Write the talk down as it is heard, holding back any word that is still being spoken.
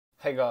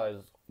Hey guys,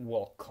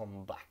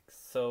 welcome back.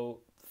 So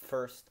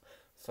first,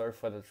 sorry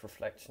for that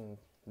reflection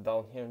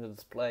down here in the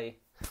display.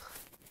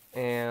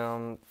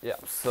 And yeah,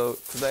 so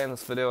today in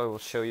this video I will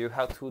show you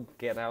how to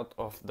get out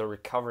of the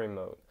recovery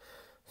mode.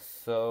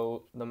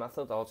 So the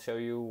method I'll show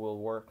you will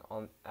work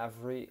on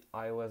every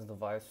iOS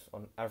device,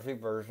 on every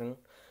version.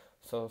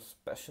 So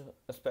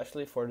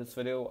especially for this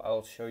video,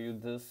 I'll show you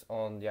this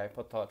on the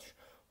iPod Touch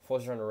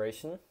 4th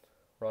generation,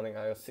 running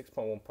iOS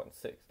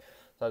 6.1.6.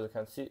 So as you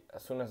can see,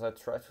 as soon as I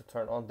try to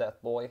turn on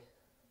that boy,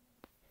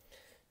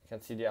 you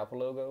can see the Apple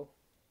logo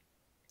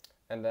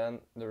and then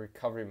the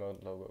recovery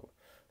mode logo.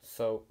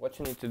 So what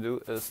you need to do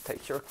is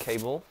take your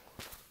cable,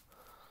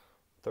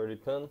 30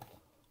 pin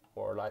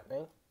or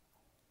lightning,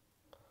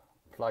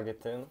 plug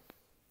it in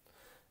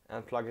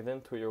and plug it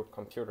into your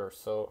computer.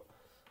 So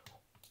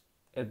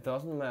it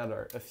doesn't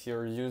matter if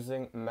you're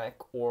using Mac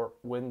or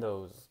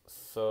Windows.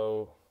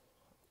 So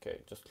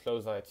okay, just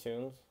close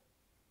iTunes.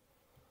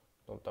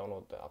 Don't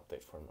download the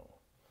update for now.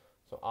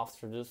 So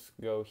after this,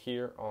 go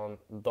here on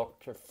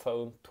Dr.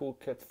 Phone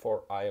Toolkit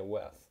for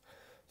iOS.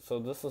 So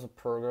this is a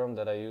program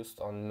that I used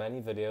on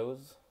many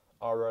videos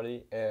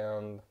already,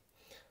 and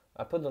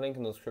I put the link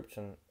in the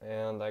description.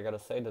 And I gotta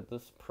say that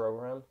this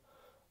program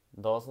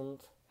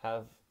doesn't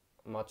have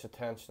much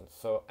attention.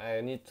 So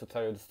I need to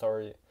tell you the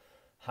story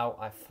how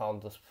I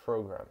found this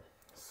program.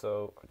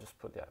 So I just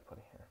put the iPod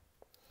here.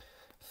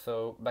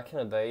 So back in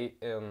the day,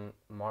 in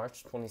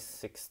March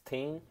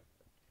 2016,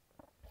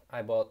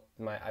 I bought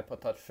my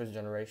iPod Touch 1st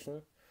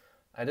generation.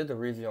 I did a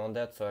review on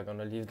that, so I'm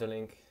gonna leave the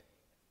link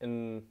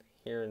in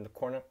here in the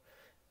corner.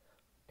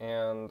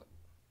 And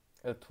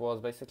it was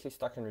basically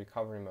stuck in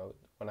recovery mode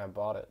when I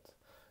bought it.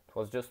 It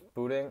was just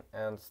booting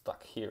and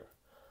stuck here.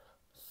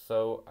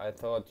 So I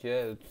thought,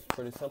 yeah, it's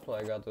pretty simple.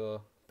 I got to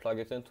plug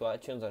it into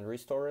iTunes and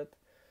restore it.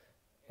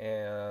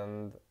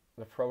 And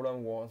the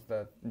problem was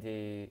that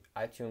the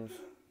iTunes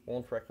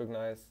won't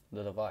recognize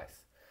the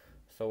device.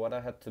 So what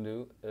I had to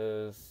do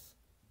is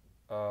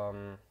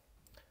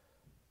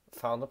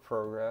found a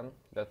program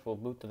that will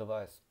boot the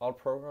device. All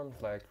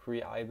programs like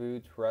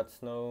iBoot, Red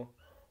Snow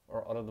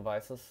or other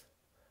devices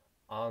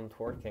aren't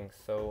working,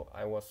 so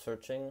I was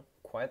searching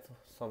quite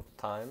some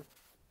time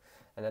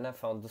and then I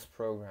found this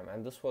program,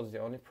 and this was the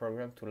only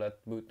program to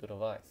let boot the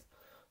device.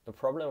 The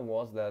problem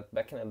was that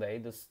back in the day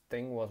this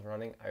thing was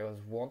running iOS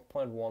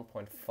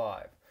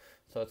 1.1.5,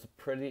 so it's a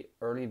pretty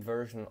early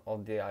version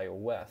of the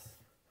iOS,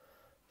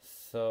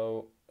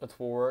 so it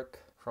will work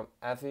from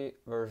every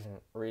version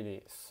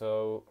really.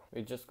 So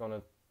we're just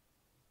gonna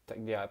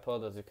take the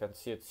iPod, as you can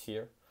see it's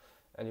here,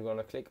 and you're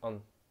gonna click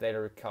on data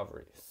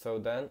recovery. So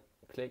then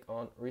click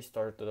on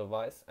restart the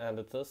device, and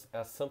it is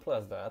as simple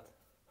as that.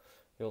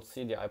 You'll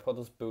see the iPod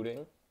is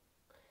booting,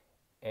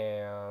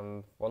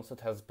 and once it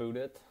has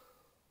booted,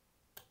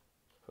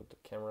 put the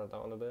camera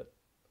down a bit.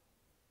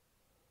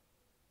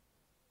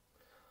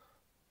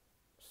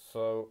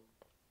 So,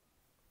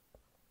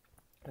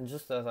 and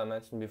just as I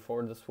mentioned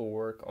before, this will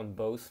work on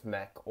both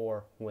Mac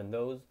or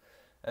Windows,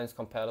 and it's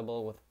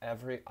compatible with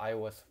every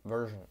iOS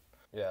version.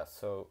 Yeah,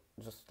 so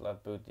just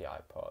let boot the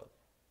iPod.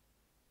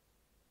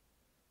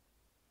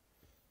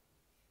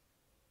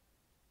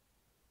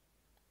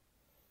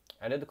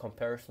 I did a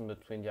comparison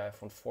between the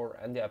iPhone 4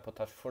 and the iPod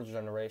Touch 4th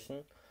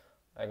generation.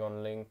 I'm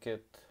gonna link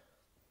it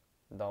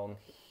down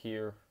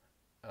here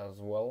as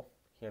well,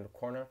 here in the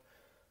corner.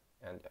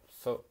 And yeah,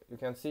 so you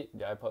can see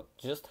the iPod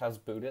just has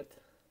booted.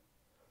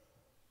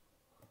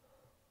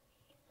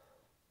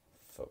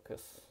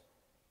 Focus.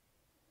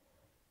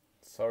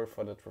 Sorry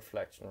for that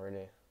reflection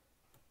really.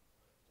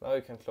 Now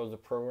you can close the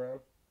program.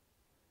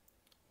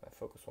 My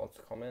focus wants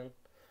to come in.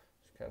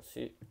 As you can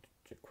see,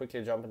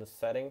 quickly jump into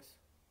settings.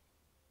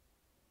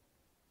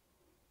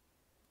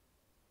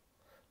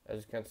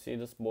 As you can see,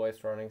 this boy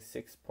is running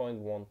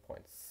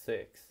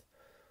 6.1.6.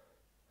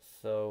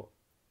 So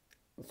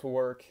this will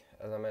work,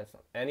 as I mentioned,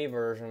 on any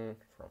version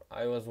from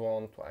iOS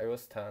 1 to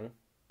iOS 10, on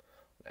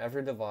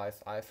every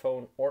device,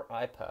 iPhone or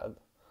iPad.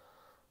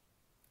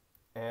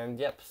 And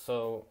yep,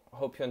 so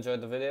hope you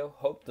enjoyed the video.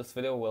 Hope this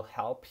video will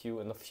help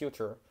you in the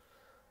future.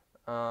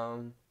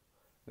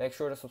 Make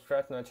sure to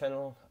subscribe to my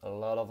channel. A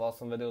lot of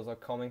awesome videos are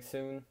coming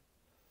soon.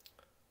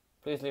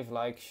 Please leave a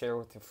like, share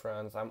with your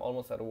friends. I'm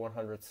almost at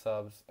 100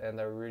 subs and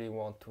I really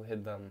want to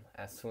hit them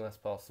as soon as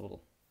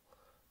possible.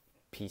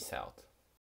 Peace out.